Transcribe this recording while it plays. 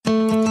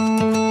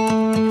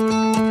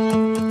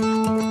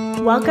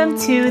Welcome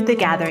to The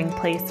Gathering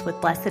Place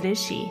with Blessed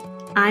Is She.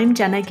 I'm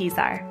Jenna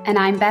Gizar. And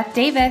I'm Beth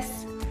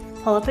Davis.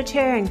 Pull up a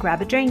chair and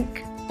grab a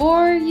drink.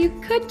 Or you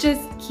could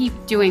just keep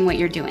doing what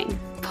you're doing.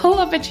 Pull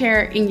up a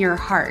chair in your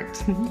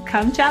heart.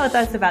 Come chat with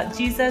us about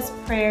Jesus,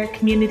 prayer,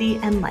 community,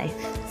 and life.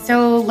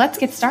 So let's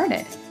get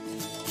started.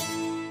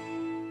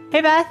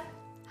 Hey, Beth.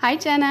 Hi,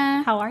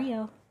 Jenna. How are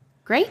you?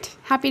 Great.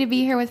 Happy to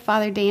be here with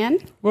Father Dan.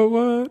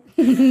 What?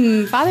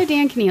 Father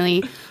Dan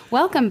Keneally,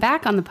 welcome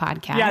back on the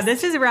podcast. Yeah,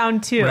 this is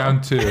round two.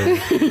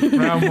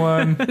 Round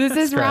one. This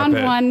is round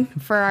one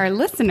for our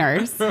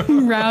listeners.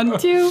 Round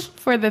two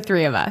for the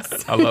three of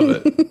us. I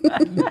love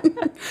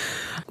it.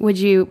 Would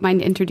you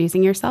mind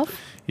introducing yourself?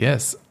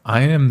 Yes,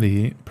 I am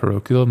the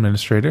parochial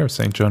administrator of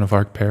St. Joan of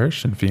Arc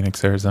Parish in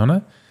Phoenix,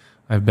 Arizona.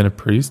 I've been a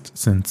priest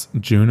since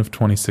June of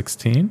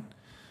 2016.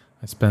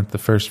 I spent the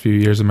first few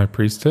years of my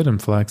priesthood in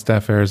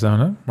Flagstaff,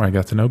 Arizona, where I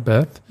got to know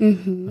Beth. I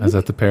was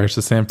at the parish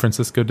of San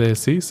Francisco de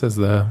Assis as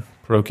the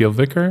parochial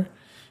vicar,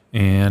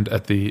 and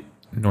at the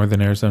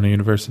Northern Arizona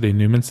University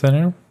Newman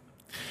Center.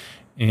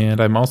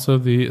 And I'm also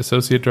the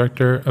associate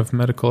director of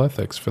medical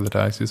ethics for the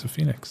Diocese of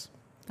Phoenix.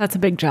 That's a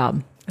big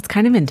job. It's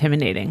kind of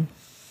intimidating.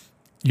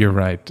 You're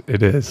right.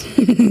 It is.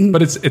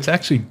 But it's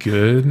actually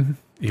good,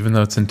 even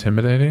though it's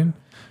intimidating,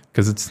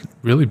 because it's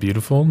really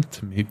beautiful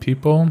to meet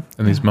people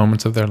in these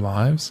moments of their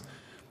lives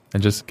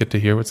and just get to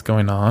hear what's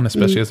going on,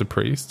 especially as a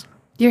priest.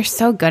 You're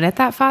so good at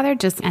that, Father,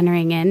 just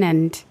entering in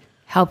and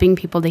helping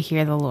people to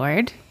hear the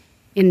Lord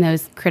in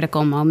those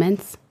critical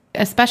moments,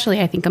 especially,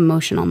 I think,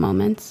 emotional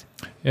moments.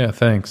 Yeah,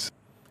 thanks.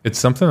 It's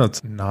something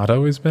that's not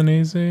always been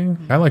easy.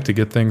 I like to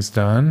get things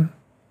done.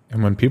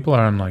 And when people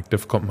are in like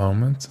difficult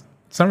moments,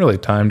 it's not really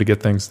time to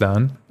get things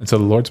done. And so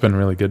the Lord's been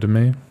really good to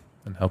me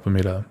and helping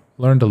me to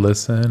learn to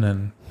listen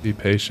and be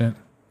patient.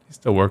 He's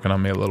still working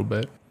on me a little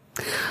bit.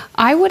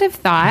 I would have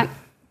thought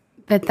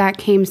that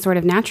came sort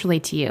of naturally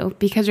to you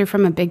because you're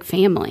from a big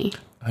family.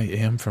 I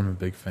am from a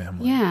big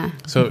family. Yeah.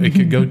 So it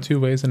could go two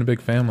ways in a big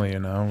family, you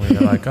know, where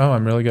you're like, oh,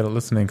 I'm really good at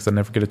listening because I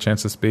never get a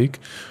chance to speak.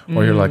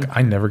 Or you're like,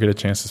 I never get a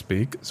chance to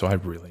speak, so I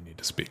really need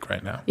to speak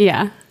right now.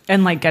 Yeah.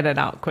 And like get it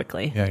out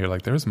quickly. Yeah, you're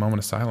like, there was a moment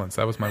of silence.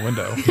 That was my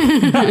window.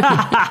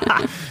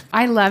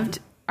 I loved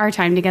our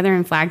time together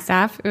in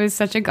Flagstaff. It was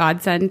such a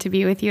godsend to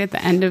be with you at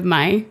the end of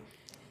my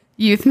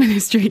youth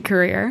ministry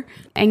career.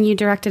 And you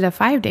directed a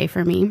 5-day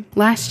for me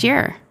last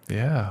year.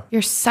 Yeah.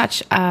 You're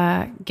such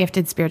a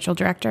gifted spiritual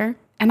director.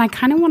 And I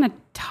kind of want to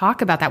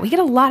talk about that. We get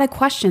a lot of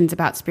questions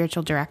about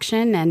spiritual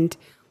direction and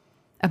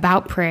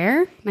about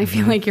prayer. And I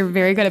feel like you're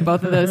very good at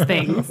both of those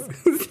things.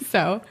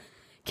 So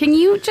can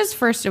you just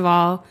first of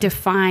all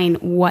define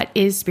what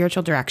is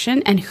spiritual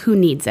direction and who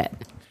needs it?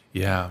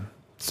 Yeah.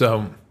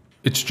 So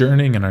it's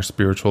journeying in our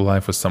spiritual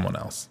life with someone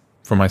else.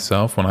 For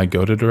myself, when I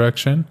go to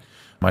direction,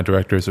 my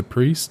director is a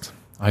priest.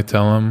 I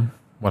tell him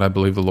what I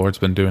believe the Lord's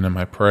been doing in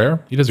my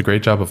prayer. He does a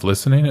great job of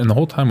listening. And the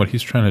whole time what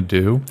he's trying to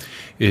do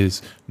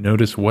is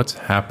notice what's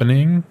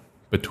happening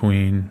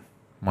between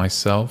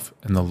myself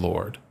and the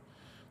Lord.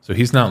 So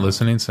he's not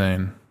listening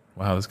saying,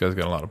 wow, this guy's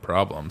got a lot of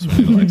problems. We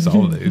need to like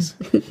solve these.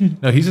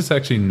 No, he's just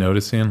actually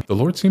noticing the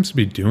Lord seems to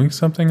be doing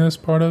something in this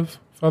part of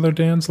Father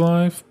Dan's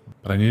life,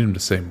 but I need him to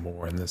say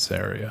more in this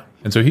area.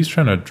 And so he's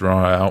trying to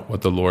draw out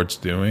what the Lord's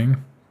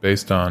doing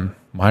based on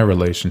my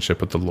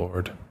relationship with the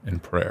Lord in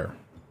prayer.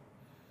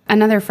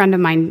 Another friend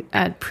of mine,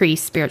 a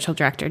priest, spiritual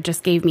director,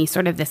 just gave me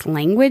sort of this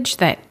language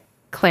that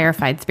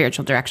clarified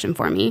spiritual direction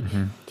for me.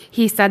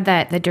 He said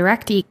that the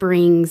directee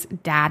brings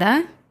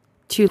data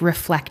to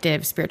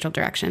reflective spiritual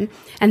direction,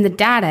 and the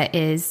data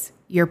is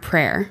your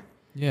prayer.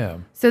 Yeah.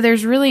 So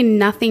there's really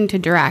nothing to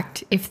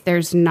direct if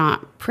there's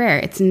not prayer.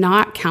 It's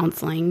not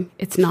counseling.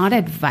 It's not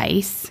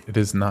advice. It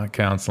is not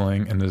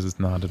counseling and it is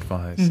not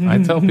advice.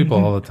 I tell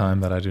people all the time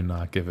that I do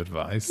not give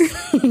advice.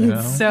 You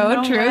know? So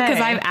No true, because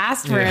way. I've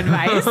asked for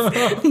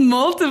advice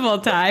multiple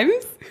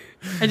times.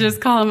 I just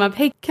call him up.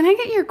 Hey, can I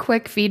get your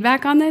quick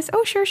feedback on this?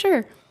 Oh,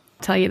 sure.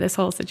 Tell you this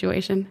whole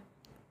situation.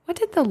 What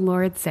did the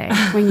Lord say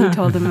when you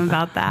told him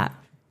about that?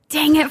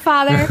 Dang it,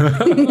 Father.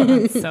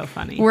 That's so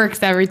funny.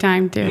 Works every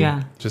time, too.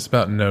 Yeah. Just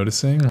about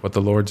noticing what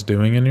the Lord's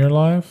doing in your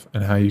life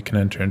and how you can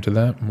enter into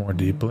that more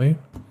deeply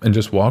and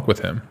just walk with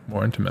him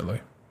more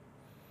intimately.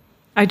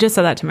 I just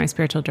said that to my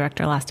spiritual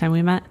director last time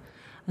we met. I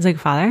was like,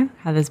 Father,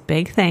 I have this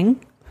big thing.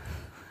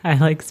 I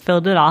like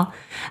spilled it all.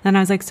 And I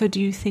was like, so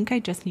do you think I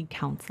just need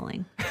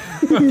counseling?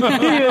 He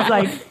was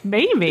like,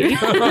 maybe.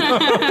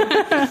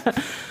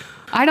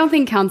 I don't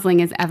think counseling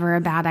is ever a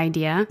bad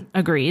idea.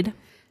 Agreed.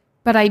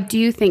 But I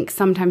do think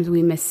sometimes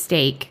we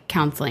mistake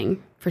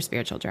counseling for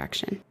spiritual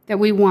direction. That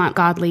we want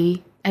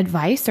godly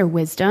advice or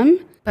wisdom,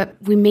 but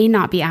we may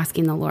not be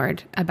asking the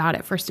Lord about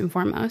it first and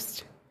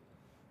foremost.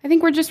 I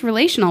think we're just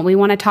relational. We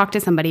want to talk to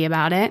somebody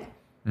about it,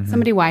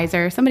 somebody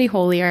wiser, somebody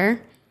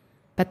holier,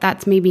 but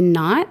that's maybe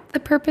not the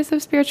purpose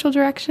of spiritual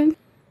direction.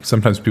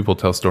 Sometimes people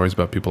tell stories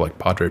about people like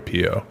Padre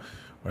Pio,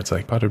 where it's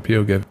like Padre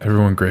Pio gave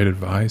everyone great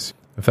advice.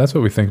 If that's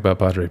what we think about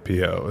Padre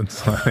Pio,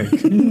 it's like,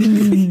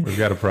 we've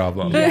got a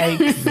problem.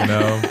 Yikes. You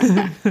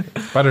know?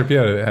 Padre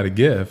Pio had a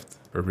gift,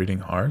 or reading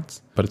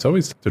hearts, but it's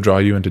always to draw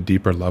you into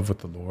deeper love with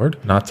the Lord,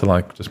 not to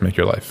like just make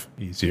your life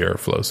easier or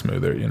flow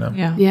smoother, you know?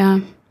 Yeah. Yeah.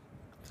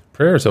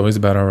 Prayer is always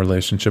about our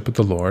relationship with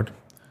the Lord.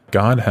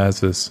 God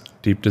has this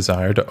deep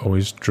desire to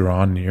always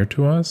draw near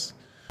to us.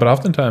 But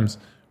oftentimes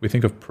we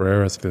think of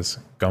prayer as this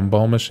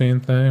gumball machine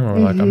thing where we're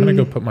like, I'm going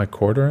to go put my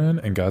quarter in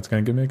and God's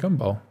going to give me a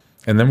gumball.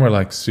 And then we're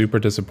like super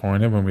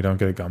disappointed when we don't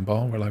get a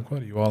gumball. We're like,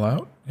 what, are you all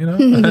out? You know?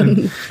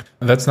 And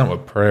that's not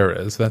what prayer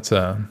is. That's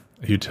a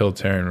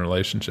utilitarian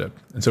relationship.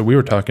 And so we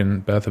were talking,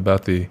 Beth,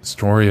 about the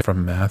story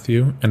from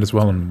Matthew and as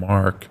well in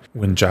Mark,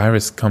 when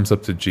Jairus comes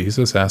up to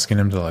Jesus asking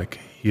him to like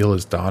heal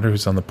his daughter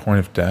who's on the point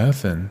of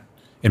death. And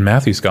in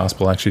Matthew's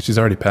gospel, actually, she's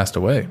already passed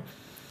away.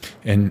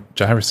 And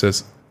Jairus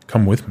says,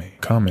 come with me,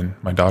 come and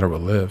my daughter will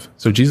live.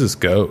 So Jesus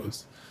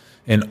goes.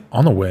 And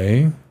on the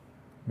way,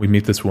 we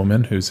meet this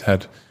woman who's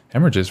had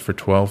hemorrhages for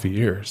 12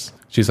 years.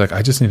 She's like,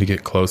 I just need to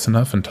get close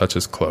enough and touch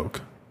his cloak.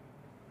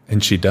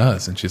 And she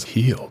does, and she's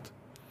healed.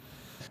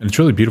 And it's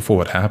really beautiful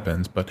what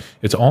happens, but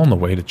it's all on the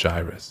way to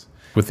Jairus.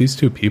 With these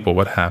two people,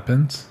 what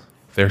happens?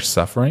 Their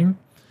suffering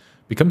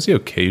becomes the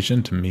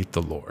occasion to meet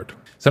the Lord.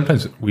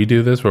 Sometimes we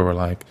do this where we're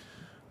like,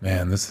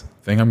 man, this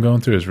thing I'm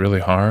going through is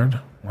really hard.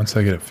 Once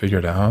I get it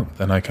figured out,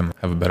 then I can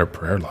have a better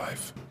prayer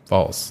life.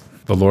 False.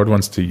 The Lord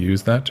wants to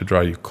use that to draw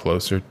you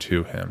closer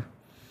to him.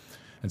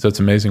 And so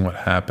it's amazing what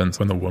happens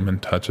when the woman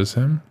touches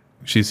him.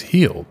 She's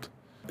healed.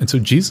 And so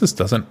Jesus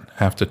doesn't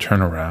have to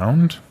turn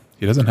around.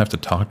 He doesn't have to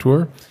talk to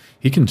her.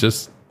 He can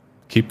just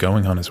keep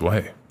going on his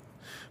way.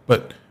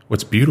 But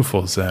what's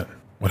beautiful is that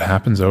what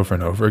happens over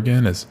and over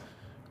again is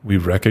we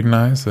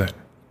recognize that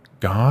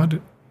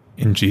God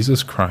in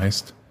Jesus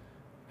Christ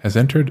has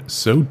entered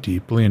so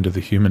deeply into the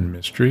human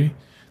mystery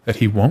that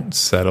he won't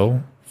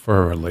settle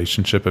for a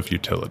relationship of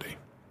utility.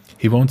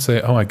 He won't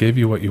say, oh, I gave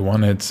you what you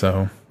wanted,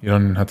 so you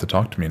don't even have to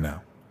talk to me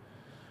now.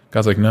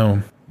 God's like,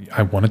 no,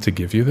 I wanted to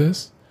give you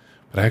this,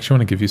 but I actually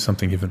want to give you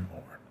something even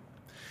more.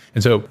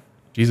 And so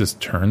Jesus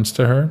turns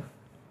to her,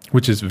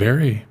 which is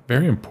very,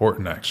 very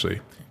important,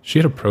 actually. She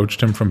had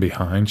approached him from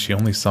behind. She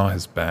only saw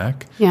his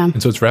back. Yeah.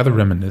 And so it's rather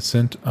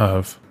reminiscent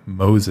of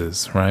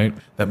Moses, right?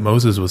 That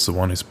Moses was the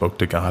one who spoke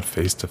to God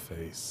face to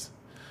face.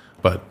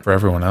 But for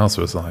everyone else,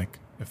 it was like,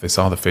 if they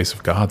saw the face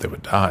of God, they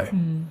would die.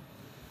 Mm.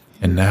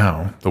 And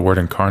now the Word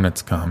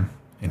incarnate's come,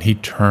 and he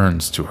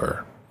turns to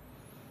her.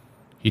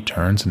 He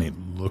turns and he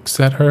looks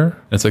at her.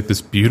 And it's like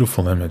this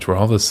beautiful image where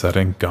all of a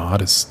sudden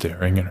God is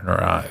staring in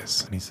her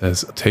eyes. And he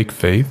says, take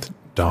faith,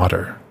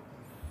 daughter.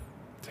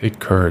 Take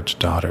courage,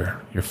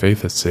 daughter. Your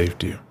faith has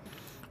saved you.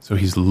 So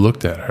he's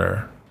looked at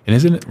her. And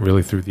isn't it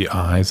really through the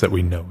eyes that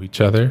we know each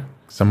other?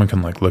 Someone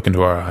can like look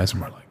into our eyes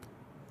and we're like,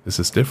 this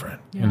is different,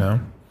 you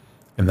know?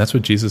 And that's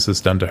what Jesus has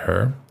done to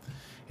her.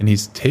 And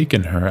he's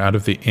taken her out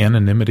of the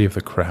anonymity of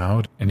the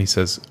crowd. And he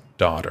says,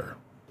 daughter.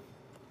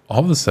 All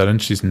of a sudden,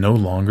 she's no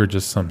longer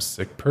just some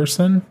sick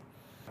person.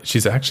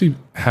 She's actually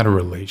had a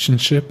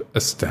relationship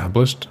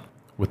established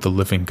with the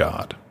living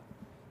God.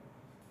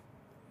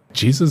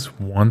 Jesus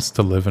wants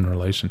to live in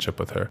relationship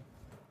with her.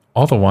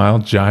 All the while,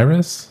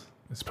 Jairus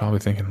is probably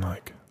thinking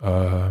like,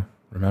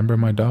 remember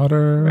my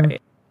daughter?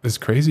 Right. This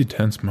crazy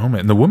tense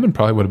moment. And the woman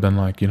probably would have been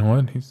like, you know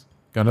what? He's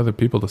got other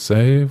people to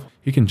save.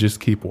 He can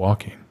just keep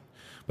walking.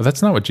 But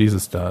that's not what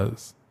Jesus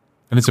does.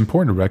 And it's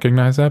important to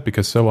recognize that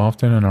because so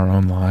often in our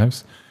own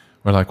lives,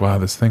 we're like, wow,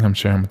 this thing I'm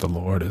sharing with the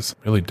Lord is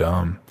really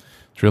dumb.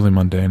 It's really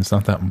mundane. It's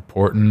not that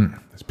important.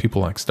 There's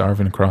people like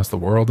starving across the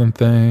world and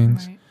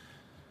things. Right.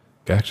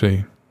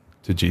 Actually,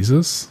 to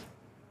Jesus,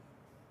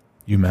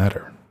 you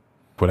matter.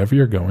 Whatever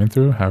you're going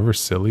through, however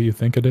silly you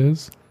think it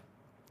is,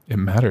 it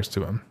matters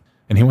to him.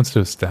 And he wants to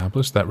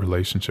establish that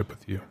relationship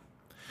with you.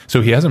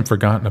 So he hasn't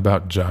forgotten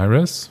about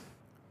Jairus,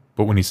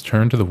 but when he's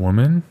turned to the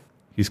woman,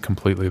 he's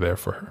completely there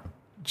for her.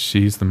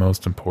 She's the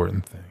most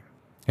important thing.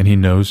 And he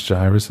knows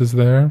Jairus is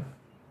there,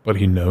 but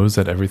he knows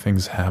that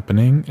everything's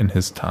happening in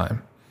his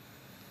time.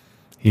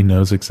 He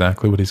knows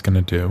exactly what he's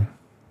going to do.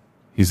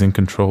 He's in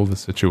control of the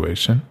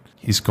situation.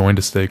 He's going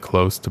to stay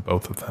close to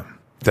both of them.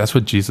 That's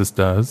what Jesus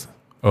does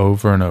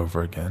over and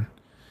over again.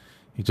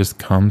 He just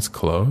comes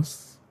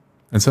close.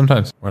 And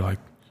sometimes we're like,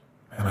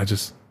 man, I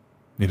just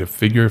need to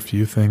figure a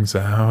few things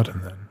out,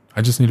 and then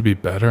I just need to be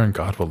better and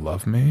God will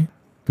love me.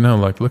 No,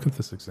 like, look at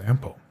this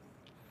example.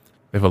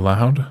 They've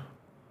allowed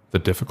the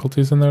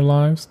difficulties in their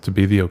lives to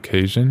be the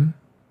occasion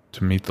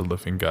to meet the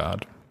living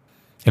God.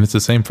 And it's the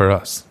same for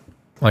us.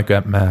 Like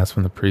at Mass,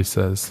 when the priest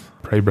says,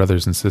 pray,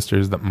 brothers and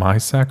sisters, that my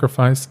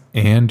sacrifice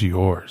and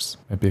yours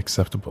may be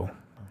acceptable.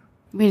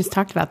 We just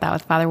talked about that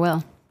with Father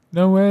Will.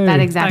 No way. That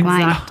exact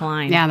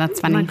line. Yeah, that's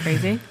funny. Isn't that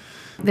crazy?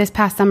 This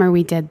past summer,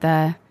 we did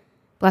the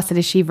Blessed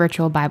is She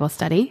virtual Bible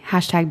study,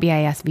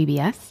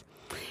 #BISVBS.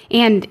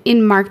 And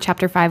in Mark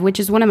chapter 5, which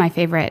is one of my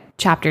favorite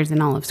chapters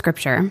in all of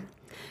Scripture,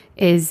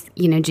 is,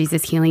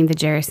 Jesus healing the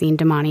Gerasene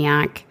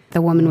demoniac,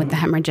 the woman with the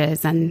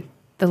hemorrhages, and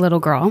the little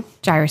girl,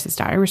 Jairus'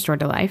 daughter, restored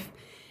to life.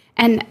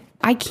 And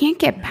I can't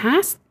get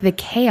past the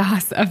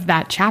chaos of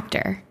that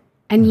chapter.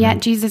 And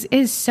yet Jesus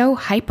is so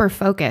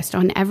hyper-focused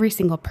on every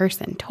single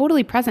person,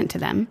 totally present to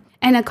them,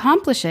 and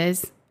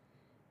accomplishes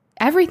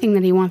everything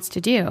that he wants to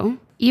do,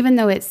 even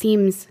though it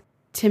seems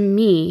to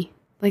me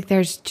like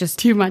there's just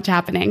too much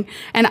happening.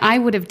 And I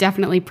would have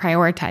definitely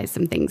prioritized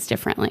some things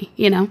differently,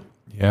 you know?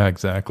 Yeah,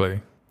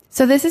 exactly.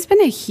 So this has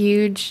been a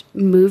huge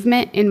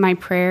movement in my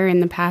prayer in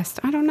the past,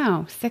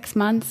 6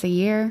 months, a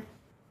year,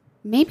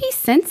 maybe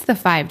since the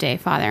 5-day,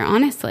 Father,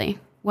 honestly.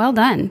 Well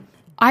done.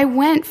 I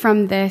went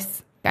from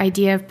this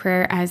idea of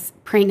prayer as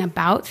praying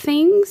about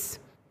things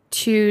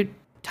to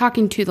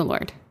talking to the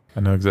Lord. I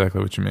know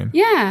exactly what you mean.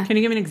 Yeah. Can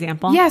you give me an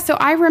example? Yeah. So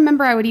I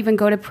remember I would even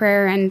go to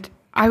prayer and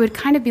I would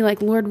kind of be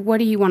like, Lord, what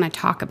do you want to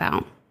talk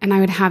about? And I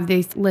would have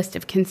this list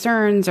of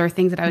concerns or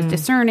things that I was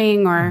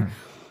discerning or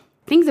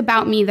things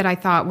about me that I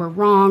thought were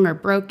wrong or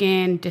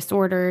broken,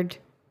 disordered,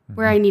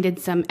 where I needed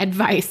some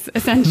advice,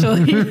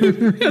 essentially.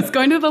 I was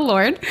going to the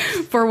Lord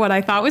for what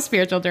I thought was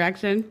spiritual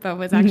direction, but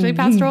was actually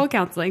pastoral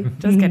counseling.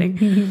 Just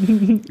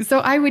kidding. So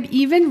I would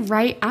even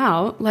write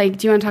out, like,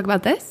 do you want to talk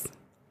about this?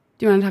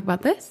 Do you want to talk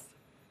about this?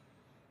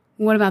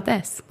 What about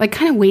this? Like,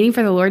 kind of waiting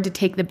for the Lord to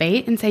take the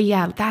bait and say,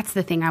 yeah, that's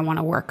the thing I want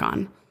to work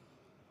on.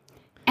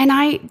 And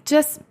I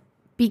just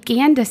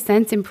began to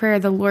sense in prayer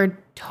the Lord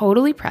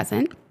totally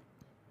present,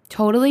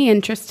 totally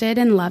interested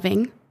and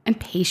loving and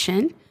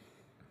patient,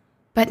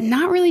 but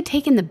not really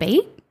taking the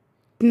bait,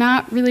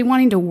 not really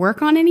wanting to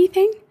work on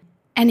anything.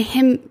 And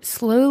him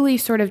slowly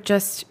sort of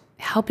just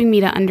helping me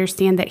to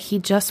understand that he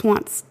just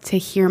wants to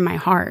hear my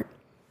heart.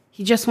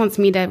 He just wants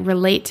me to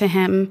relate to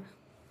him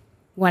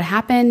what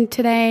happened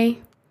today,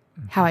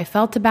 how I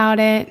felt about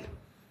it,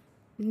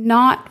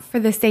 not for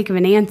the sake of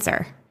an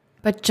answer,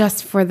 but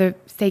just for the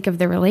sake of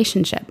the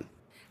relationship.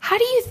 How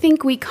do you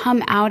think we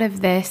come out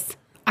of this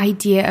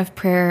idea of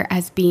prayer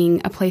as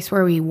being a place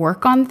where we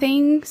work on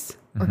things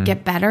or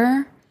get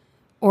better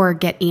or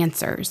get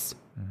answers?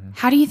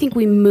 How do you think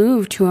we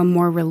move to a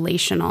more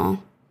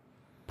relational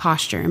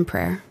posture in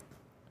prayer?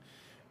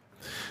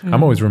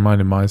 I'm always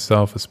reminding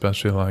myself,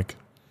 especially like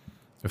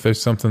if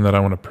there's something that I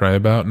want to pray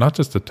about, not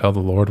just to tell the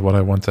Lord what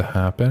I want to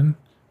happen,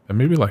 but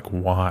maybe like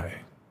why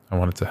I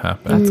want it to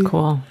happen. That's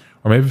cool.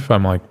 Or maybe if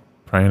I'm like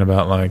praying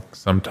about like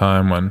some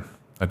time when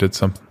I did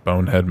some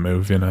bonehead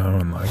move,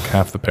 and like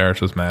half the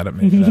parish was mad at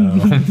me.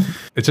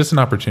 It's just an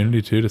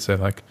opportunity too to say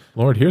like,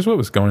 Lord, here's what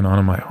was going on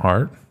in my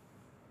heart.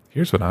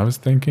 Here's what I was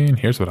thinking.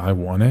 Here's what I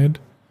wanted.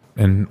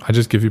 And I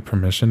just give you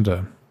permission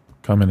to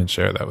come in and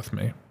share that with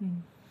me.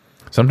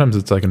 Sometimes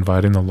it's like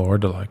inviting the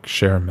Lord to like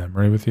share a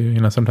memory with you.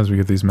 Sometimes we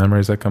get these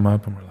memories that come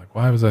up and we're like,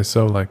 why was I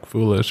so like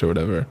foolish or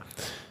whatever?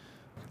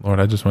 Lord,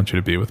 I just want you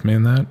to be with me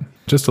in that,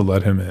 just to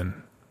let him in.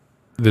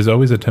 There's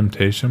always a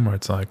temptation where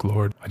it's like,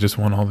 Lord, I just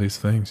want all these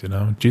things,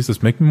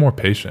 Jesus, make me more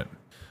patient.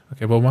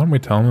 Okay, well, why don't we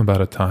tell him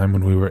about a time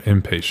when we were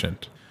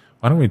impatient?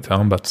 Why don't we tell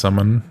him about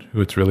someone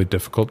who it's really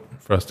difficult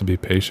for us to be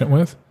patient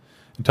with?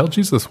 And tell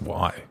Jesus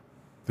why.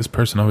 This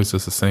person always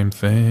does the same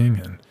thing,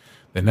 and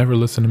they never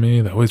listen to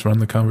me. They always run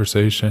the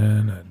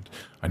conversation, and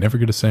I never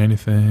get to say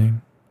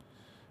anything.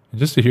 And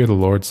just to hear the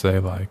Lord say,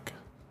 like,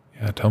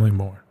 yeah, tell me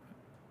more.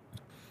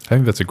 I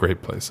think that's a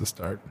great place to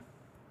start.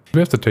 We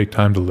have to take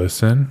time to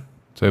listen.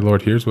 Say,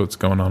 Lord, here's what's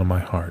going on in my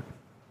heart.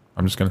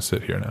 I'm just going to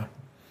sit here now.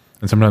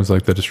 And sometimes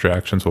like the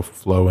distractions will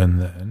flow in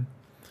then.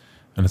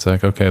 And it's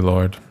like, okay,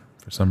 Lord,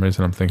 for some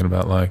reason I'm thinking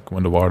about like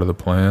when to water the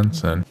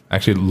plants. And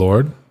actually,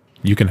 Lord,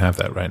 you can have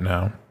that right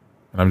now.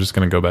 And I'm just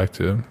going to go back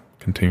to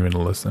continuing to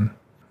listen.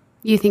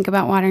 You think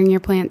about watering your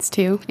plants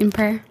too in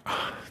prayer?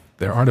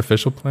 They're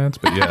artificial plants,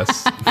 but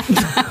yes.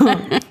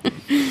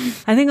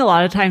 I think a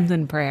lot of times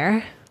in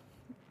prayer,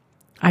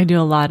 I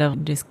do a lot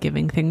of just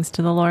giving things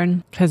to the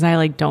Lord because I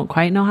like don't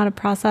quite know how to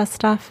process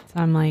stuff.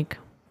 So I'm like,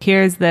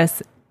 here's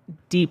this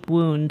deep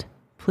wound.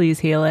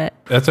 Please heal it.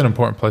 That's an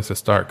important place to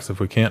start because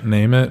if we can't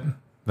name it,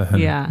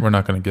 then we're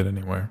not going to get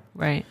anywhere.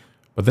 Right.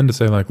 But then to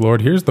say like,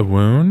 Lord, here's the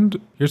wound.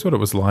 Here's what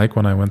it was like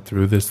when I went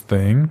through this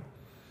thing.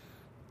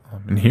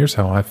 And here's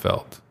how I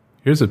felt.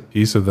 Here's a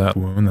piece of that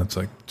wound that's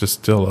like just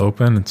still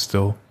open and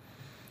still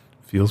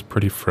feels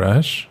pretty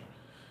fresh.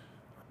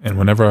 And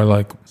whenever I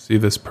like see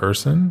this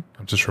person,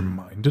 I'm just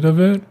reminded of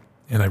it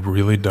and I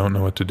really don't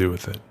know what to do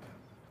with it.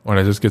 When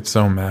I just get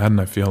so mad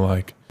and I feel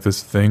like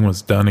this thing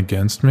was done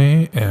against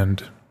me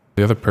and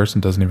the other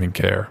person doesn't even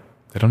care.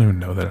 They don't even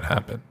know that it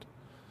happened.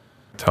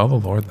 Tell the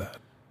Lord that.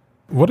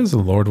 What does the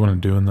Lord want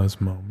to do in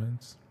those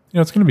moments?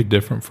 It's going to be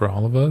different for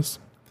all of us,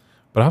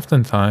 but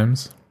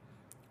oftentimes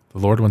the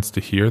Lord wants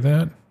to hear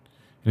that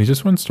and he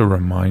just wants to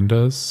remind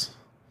us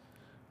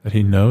that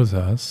he knows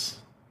us.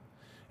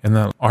 And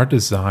that our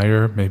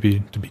desire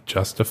maybe to be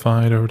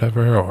justified or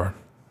whatever, or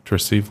to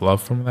receive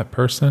love from that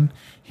person,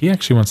 he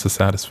actually wants to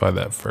satisfy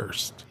that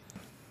first.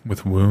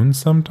 With wounds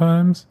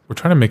sometimes, we're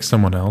trying to make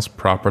someone else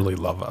properly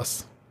love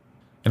us.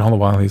 And all the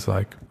while he's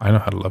like, I know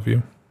how to love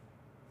you.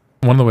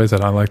 One of the ways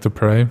that I like to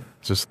pray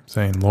is just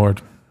saying,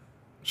 Lord,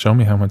 show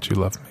me how much you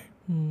love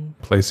me.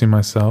 Placing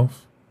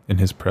myself in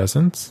his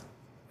presence,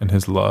 in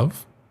his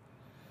love.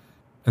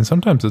 And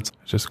sometimes it's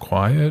just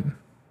quiet,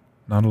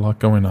 not a lot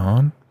going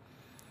on.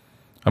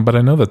 But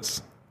I know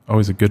that's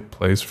always a good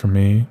place for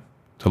me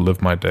to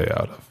live my day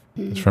out of.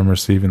 It's from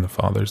receiving the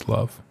Father's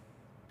love.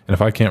 And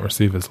if I can't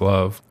receive his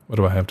love, what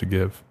do I have to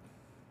give?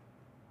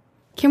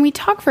 Can we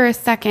talk for a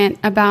second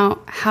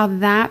about how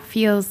that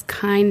feels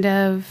kind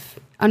of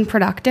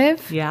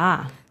unproductive?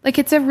 Yeah. Like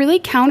it's a really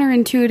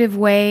counterintuitive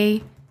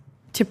way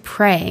to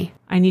pray.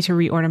 I need to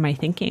reorder my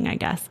thinking, I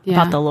guess, Yeah.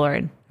 about the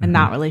Lord and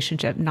that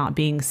relationship not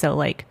being so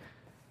like,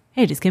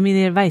 hey, just give me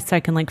the advice so I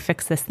can like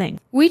fix this thing.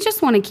 We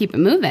just want to keep it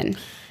moving,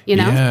 you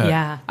know?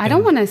 Yeah. I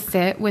don't want to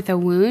sit with a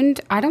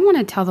wound. I don't want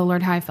to tell the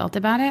Lord how I felt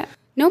about it.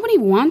 Nobody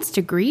wants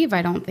to grieve,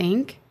 I don't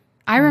think.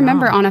 I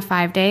remember on a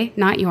 5-day,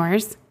 not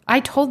yours, I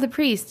told the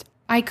priest,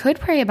 I could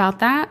pray about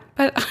that,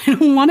 but I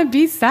don't want to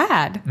be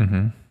sad.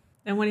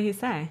 And what did he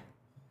say?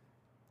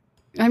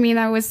 I mean,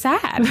 I was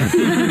sad.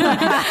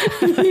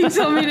 He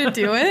told me to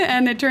do it,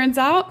 and it turns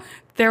out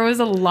there was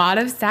a lot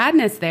of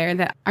sadness there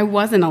that I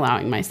wasn't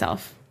allowing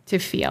myself to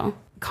feel.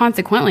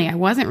 Consequently, I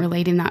wasn't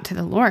relating that to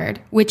the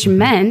Lord, which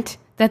meant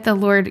that the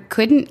Lord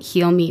couldn't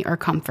heal me or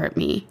comfort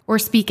me or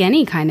speak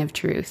any kind of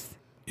truth.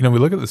 You know, we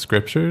look at the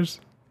scriptures,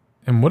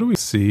 and what do we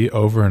see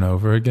over and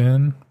over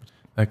again?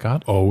 That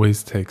God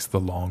always takes the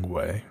long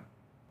way.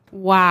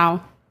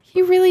 Wow.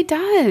 He really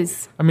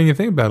does. I mean, you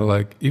think about it,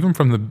 like, even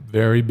from the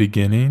very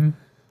beginning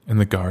in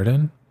the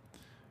garden,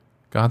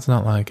 God's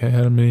not like, hey,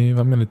 Adam and Eve,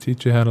 I'm going to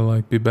teach you how to,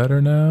 like, be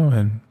better now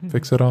and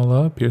fix it all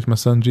up. Here's my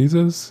son,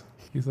 Jesus.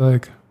 He's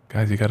like,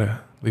 guys, you got to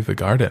leave the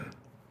garden.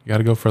 You got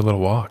to go for a little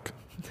walk.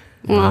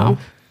 Wow.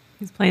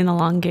 He's playing the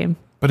long game.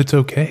 But it's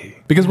okay.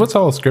 Because what's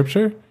all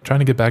scripture? Trying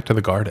to get back to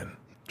the garden.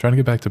 Trying to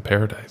get back to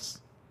paradise.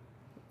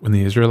 When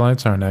the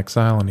Israelites are in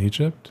exile in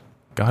Egypt,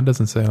 God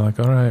doesn't say like,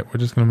 all right, we're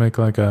just going to make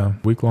like a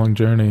week-long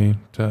journey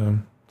to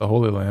the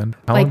Holy Land.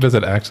 How long does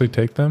it actually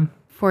take them?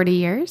 40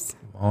 years?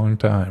 Long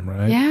time,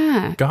 right?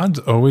 Yeah. God's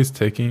always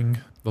taking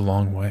the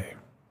long way.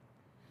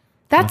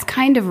 That's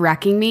kind of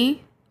wrecking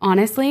me,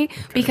 honestly,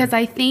 because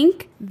I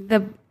think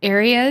the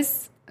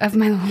areas of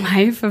my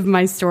life, of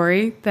my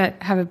story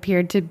that have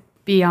appeared to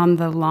be on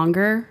the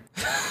longer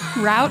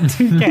route.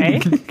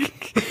 Okay.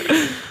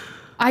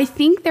 I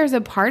think there's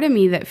a part of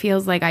me that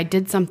feels like I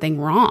did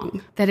something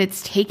wrong, that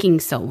it's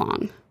taking so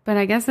long. But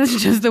I guess that's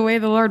just the way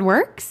the Lord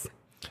works.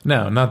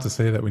 No, not to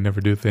say that we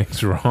never do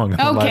things wrong.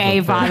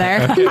 Okay,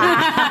 Father.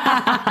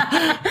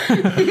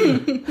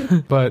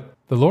 But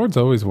the Lord's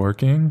always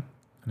working,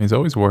 and he's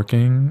always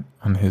working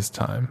on his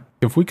time.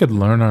 If we could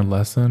learn our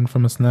lesson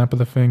from a snap of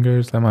the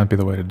fingers, that might be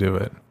the way to do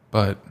it.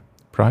 But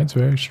pride's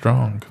very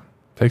strong.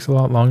 Takes a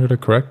lot longer to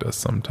correct us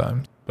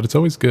sometimes, but it's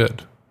always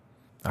good.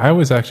 I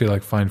always actually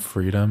find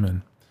freedom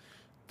in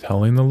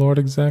telling the Lord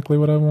exactly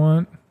what I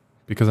want,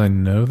 because I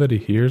know that he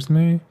hears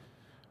me.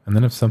 And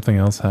then if something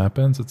else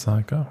happens, it's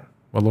like, oh,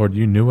 well, Lord,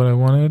 you knew what I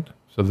wanted,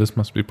 so this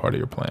must be part of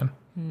your plan.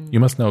 You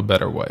must know a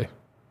better way.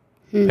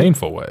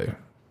 Painful way,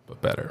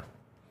 but better.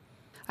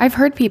 I've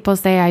heard people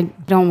say I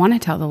don't want to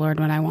tell the Lord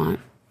what I want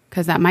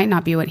because that might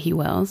not be what he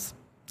wills.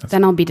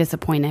 Then I'll be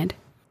disappointed.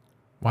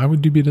 Why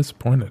would you be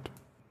disappointed?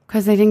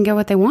 Because they didn't get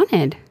what they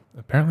wanted.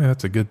 Apparently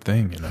that's a good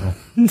thing, you know.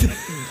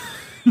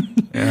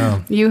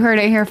 Yeah. You heard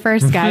it here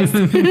first, guys.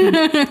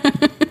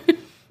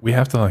 We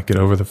have to get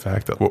over the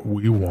fact that what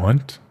we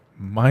want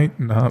might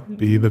not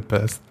be the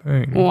best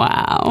thing.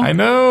 Wow. I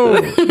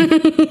know.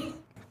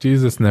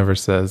 Jesus never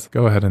says,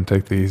 go ahead and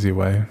take the easy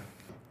way.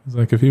 He's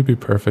like, if you be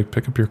perfect,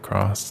 pick up your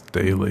cross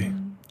daily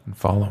and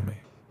follow me.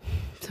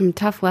 Some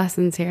tough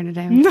lessons here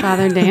today with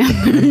Father Dan.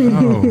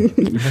 Oh,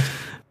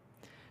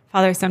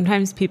 Father,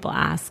 sometimes people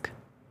ask,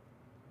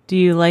 do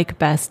you like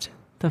best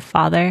the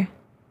Father,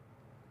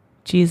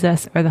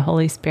 Jesus, or the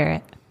Holy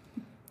Spirit?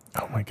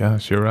 oh my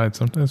gosh, you're right.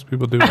 Sometimes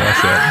people do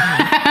ask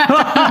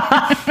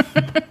that.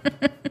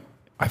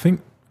 I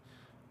think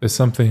there's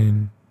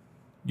something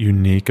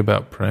unique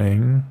about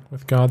praying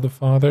with God the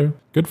Father.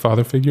 Good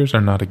father figures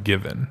are not a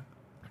given.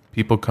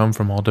 People come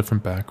from all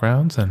different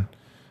backgrounds, and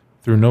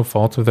through no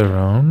fault of their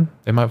own,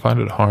 they might find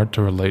it hard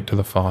to relate to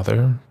the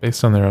Father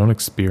based on their own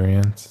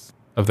experience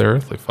of their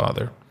earthly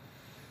father.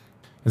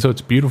 And so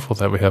it's beautiful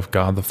that we have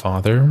God the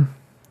Father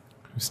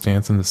who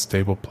stands in this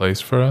stable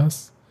place for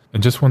us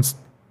and just wants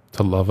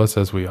to love us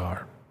as we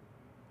are.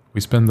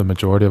 We spend the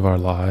majority of our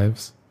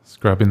lives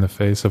scrubbing the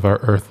face of our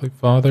earthly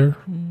father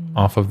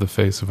off of the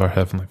face of our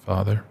heavenly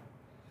Father.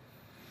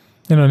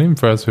 And even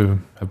for us who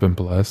have been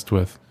blessed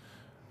with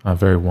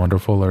very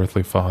wonderful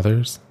earthly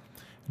fathers,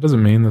 it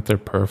doesn't mean that they're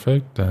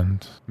perfect,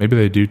 and maybe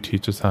they do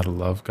teach us how to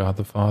love God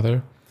the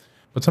Father,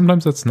 but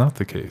sometimes that's not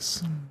the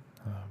case.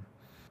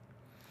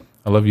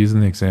 I love using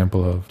the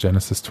example of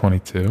Genesis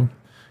 22.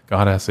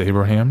 God asks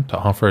Abraham to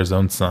offer his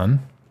own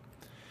son.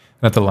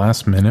 And at the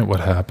last minute,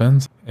 what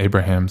happens?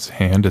 Abraham's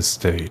hand is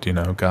stayed.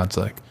 God's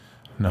like,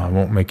 no, I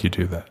won't make you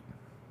do that.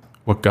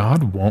 What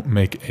God won't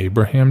make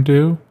Abraham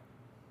do,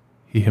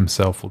 he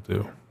himself will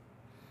do.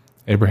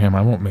 Abraham,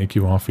 I won't make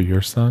you offer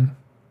your son,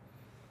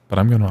 but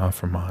I'm going to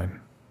offer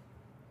mine.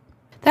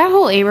 That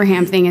whole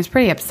Abraham thing is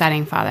pretty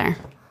upsetting, Father,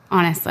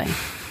 honestly.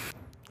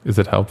 Is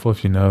it helpful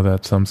if you know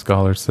that some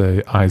scholars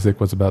say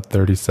Isaac was about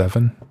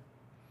 37?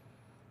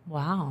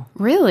 Wow.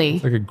 Really?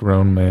 It's like a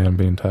grown man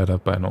being tied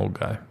up by an old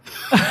guy.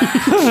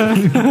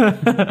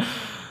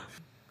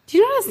 Do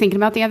you know what I was thinking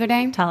about the other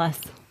day? Tell us.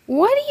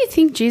 What do you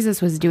think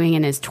Jesus was doing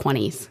in his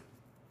 20s?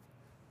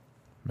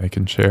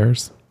 Making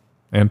chairs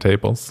and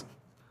tables.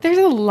 There's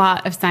a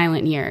lot of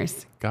silent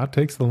years. God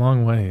takes the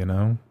long way, you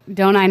know?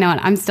 Don't I know it?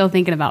 I'm still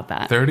thinking about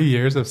that. 30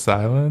 years of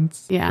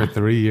silence Yeah. for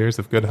 3 years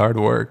of good hard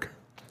work.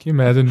 Can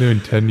you imagine doing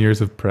 10 years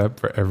of prep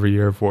for every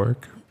year of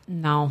work?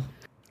 No.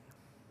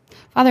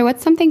 Father,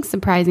 what's something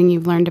surprising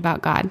you've learned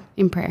about God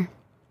in prayer?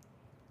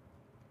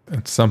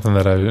 It's something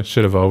that I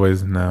should have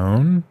always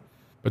known,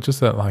 but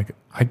just that, like,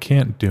 I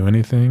can't do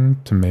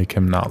anything to make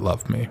him not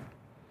love me.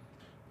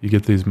 You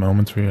get these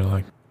moments where you're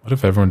like, what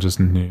if everyone just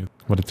knew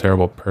what a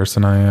terrible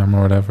person I am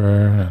or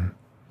whatever? And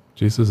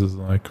Jesus is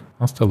like,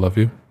 I'll still love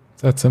you.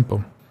 It's that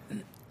simple.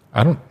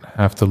 I don't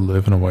have to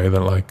live in a way that,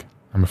 like,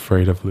 I'm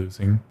afraid of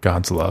losing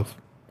God's love.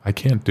 I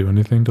can't do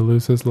anything to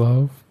lose his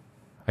love.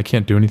 I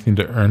can't do anything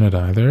to earn it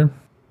either.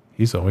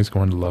 He's always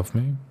going to love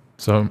me.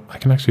 So I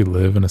can actually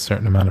live in a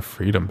certain amount of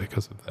freedom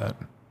because of that.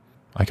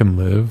 I can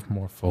live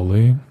more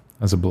fully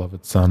as a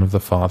beloved son of the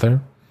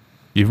Father.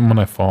 Even when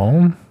I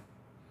fall,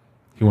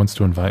 he wants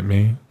to invite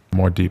me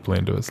more deeply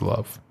into his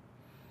love.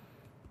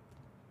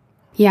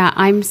 Yeah,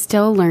 I'm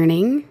still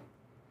learning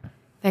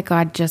that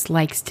God just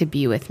likes to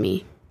be with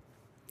me.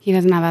 He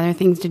doesn't have other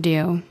things to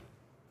do.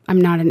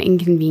 I'm not an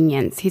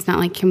inconvenience. He's not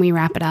like, can we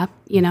wrap it up,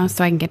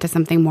 so I can get to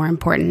something more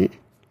important.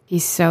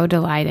 He's so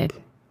delighted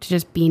to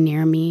just be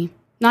near me,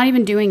 not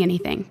even doing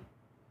anything.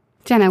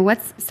 Jenna,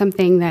 what's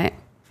something that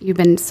you've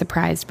been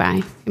surprised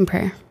by in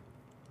prayer?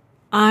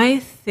 I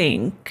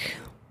think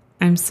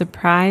I'm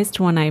surprised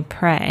when I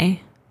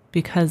pray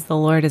because the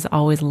Lord is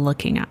always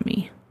looking at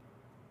me.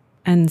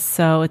 And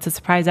so it's a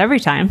surprise every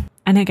time.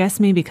 And I guess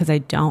maybe because I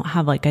don't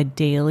have like a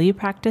daily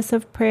practice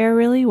of prayer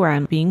really where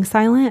I'm being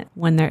silent,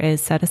 when there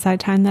is set aside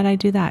time that I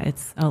do that,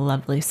 it's a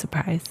lovely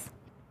surprise.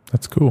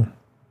 That's cool.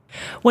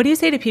 What do you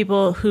say to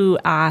people who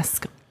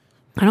ask,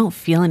 I don't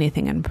feel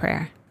anything in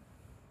prayer?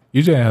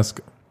 Usually I ask,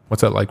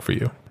 what's that like for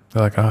you?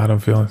 They're like, I don't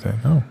feel anything.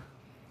 Oh,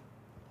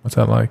 what's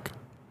that like?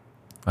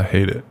 I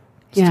hate it.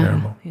 It's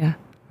terrible. Yeah.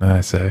 And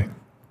I say,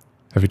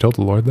 have you told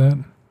the Lord that?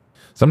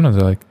 Sometimes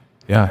they're like,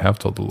 yeah, I have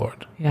told the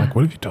Lord. Yeah. Like,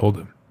 what have you told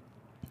him?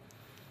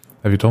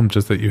 Have you told him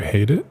just that you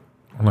hate it?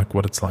 Or like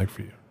what it's like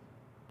for you?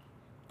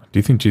 Do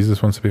you think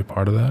Jesus wants to be a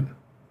part of that?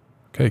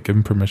 Okay, give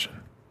him permission.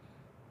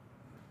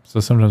 So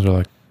sometimes they're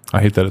like,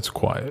 I hate that it's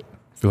quiet.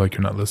 I feel like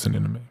you're not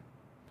listening to me.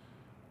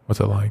 What's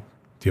it like?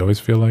 Do you always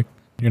feel like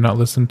you're not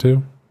listened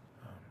to?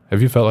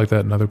 Have you felt like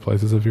that in other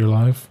places of your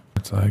life?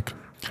 It's like,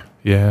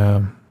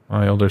 yeah,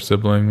 my older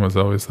sibling was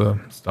always the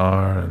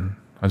star and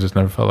I just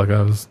never felt like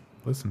I was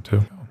listened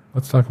to.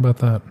 Let's talk about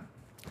that.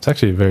 It's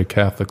actually a very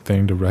Catholic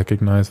thing to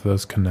recognize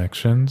those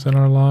connections in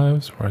our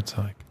lives where it's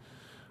like,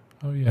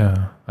 oh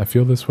yeah, I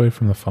feel this way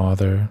from the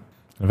Father.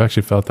 I've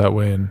actually felt that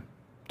way in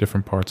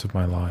different parts of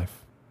my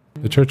life.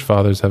 The church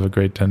fathers have a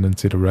great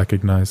tendency to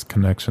recognize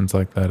connections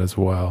like that as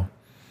well.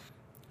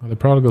 The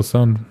prodigal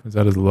son is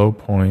at his low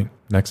point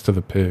next to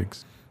the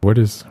pigs. Where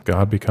does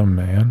God become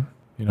man?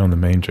 In the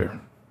manger.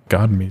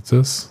 God meets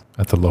us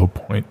at the low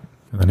point,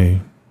 and then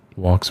he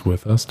walks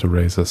with us to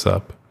raise us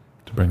up,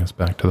 to bring us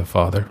back to the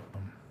Father.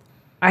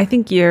 I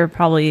think you're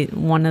probably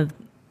one of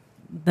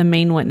the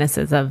main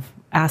witnesses of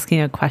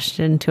asking a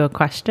question to a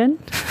question.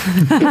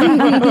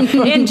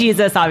 In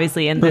Jesus,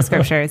 obviously, in the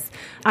scriptures.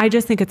 I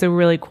just think it's a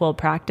really cool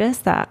practice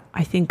that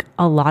I think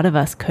a lot of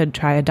us could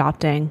try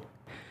adopting.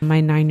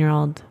 My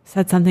 9-year-old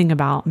said something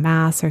about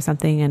mass or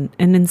something, and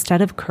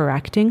instead of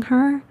correcting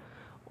her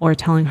or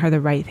telling her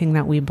the right thing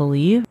that we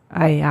believe,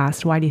 I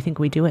asked, why do you think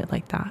we do it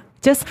like that?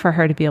 Just for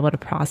her to be able to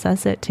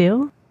process it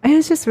too. It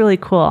was just really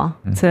cool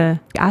to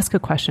ask a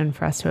question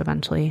for us to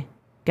eventually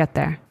get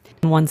there.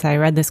 And once I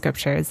read the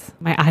scriptures,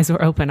 my eyes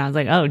were open. I was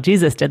like, oh,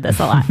 Jesus did this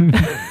a lot.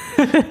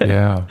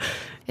 Yeah.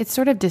 It's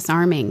sort of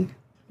disarming,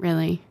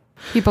 really.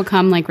 People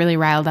come like really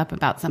riled up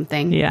about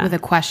something with a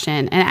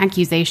question, an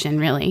accusation,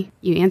 really.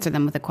 You answer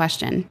them with a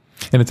question.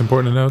 And it's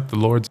important to note the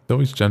Lord's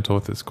always gentle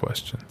with his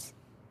questions.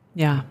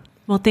 Yeah.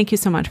 Well, thank you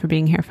so much for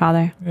being here,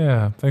 Father.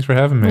 Yeah. Thanks for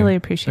having me. Really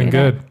appreciate it's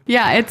been it. good.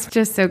 Yeah, it's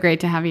just so great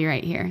to have you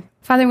right here.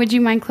 Father, would you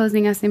mind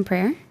closing us in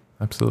prayer?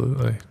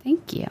 Absolutely.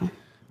 Thank you. In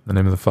the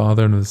name of the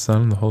Father, and of the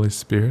Son, and the Holy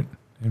Spirit.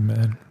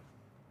 Amen.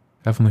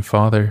 Heavenly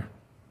Father,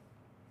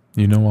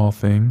 you know all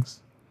things.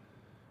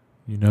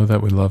 You know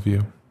that we love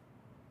you.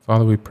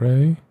 Father, we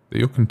pray that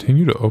you'll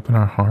continue to open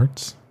our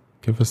hearts,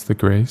 give us the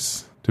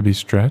grace to be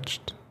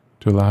stretched,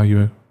 to allow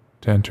you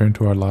to enter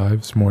into our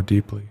lives more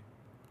deeply.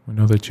 We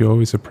know that you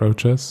always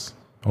approach us,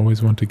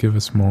 always want to give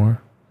us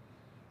more,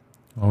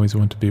 always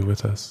want to be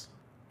with us.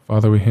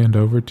 Father, we hand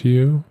over to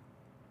you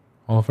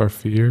all of our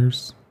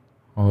fears,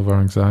 all of our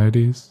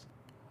anxieties,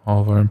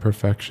 all of our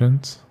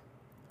imperfections.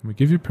 And we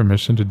give you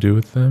permission to do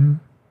with them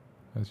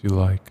as you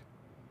like.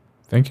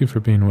 Thank you for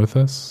being with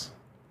us,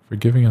 for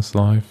giving us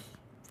life,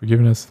 for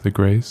giving us the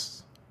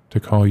grace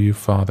to call you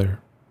Father.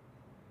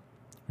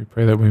 We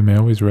pray that we may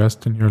always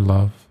rest in your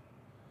love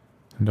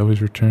and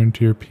always return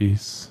to your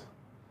peace,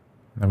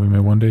 and that we may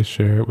one day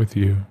share it with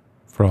you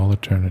for all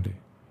eternity.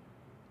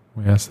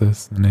 We ask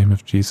this in the name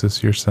of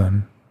Jesus, your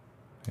Son.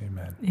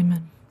 Amen.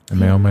 Amen. And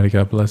may Almighty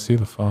God bless you,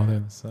 the Father,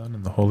 and the Son,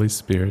 and the Holy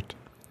Spirit.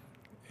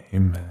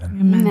 Amen.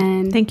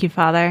 Amen. Thank you,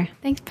 Father.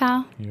 Thanks,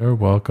 pal. You're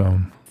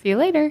welcome. See you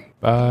later.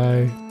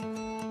 Bye.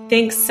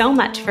 Thanks so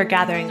much for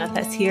gathering with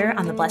us here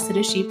on the Blessed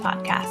Is She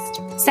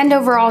podcast. Send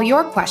over all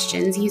your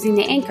questions using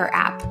the Anchor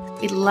app.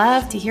 We'd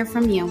love to hear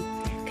from you.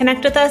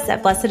 Connect with us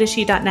at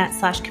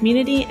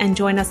blessedisshe.net/community and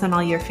join us on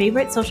all your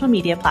favorite social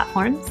media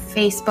platforms.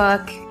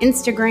 Facebook,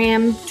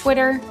 Instagram,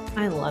 Twitter.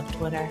 I love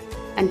Twitter.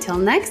 Until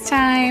next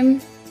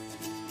time.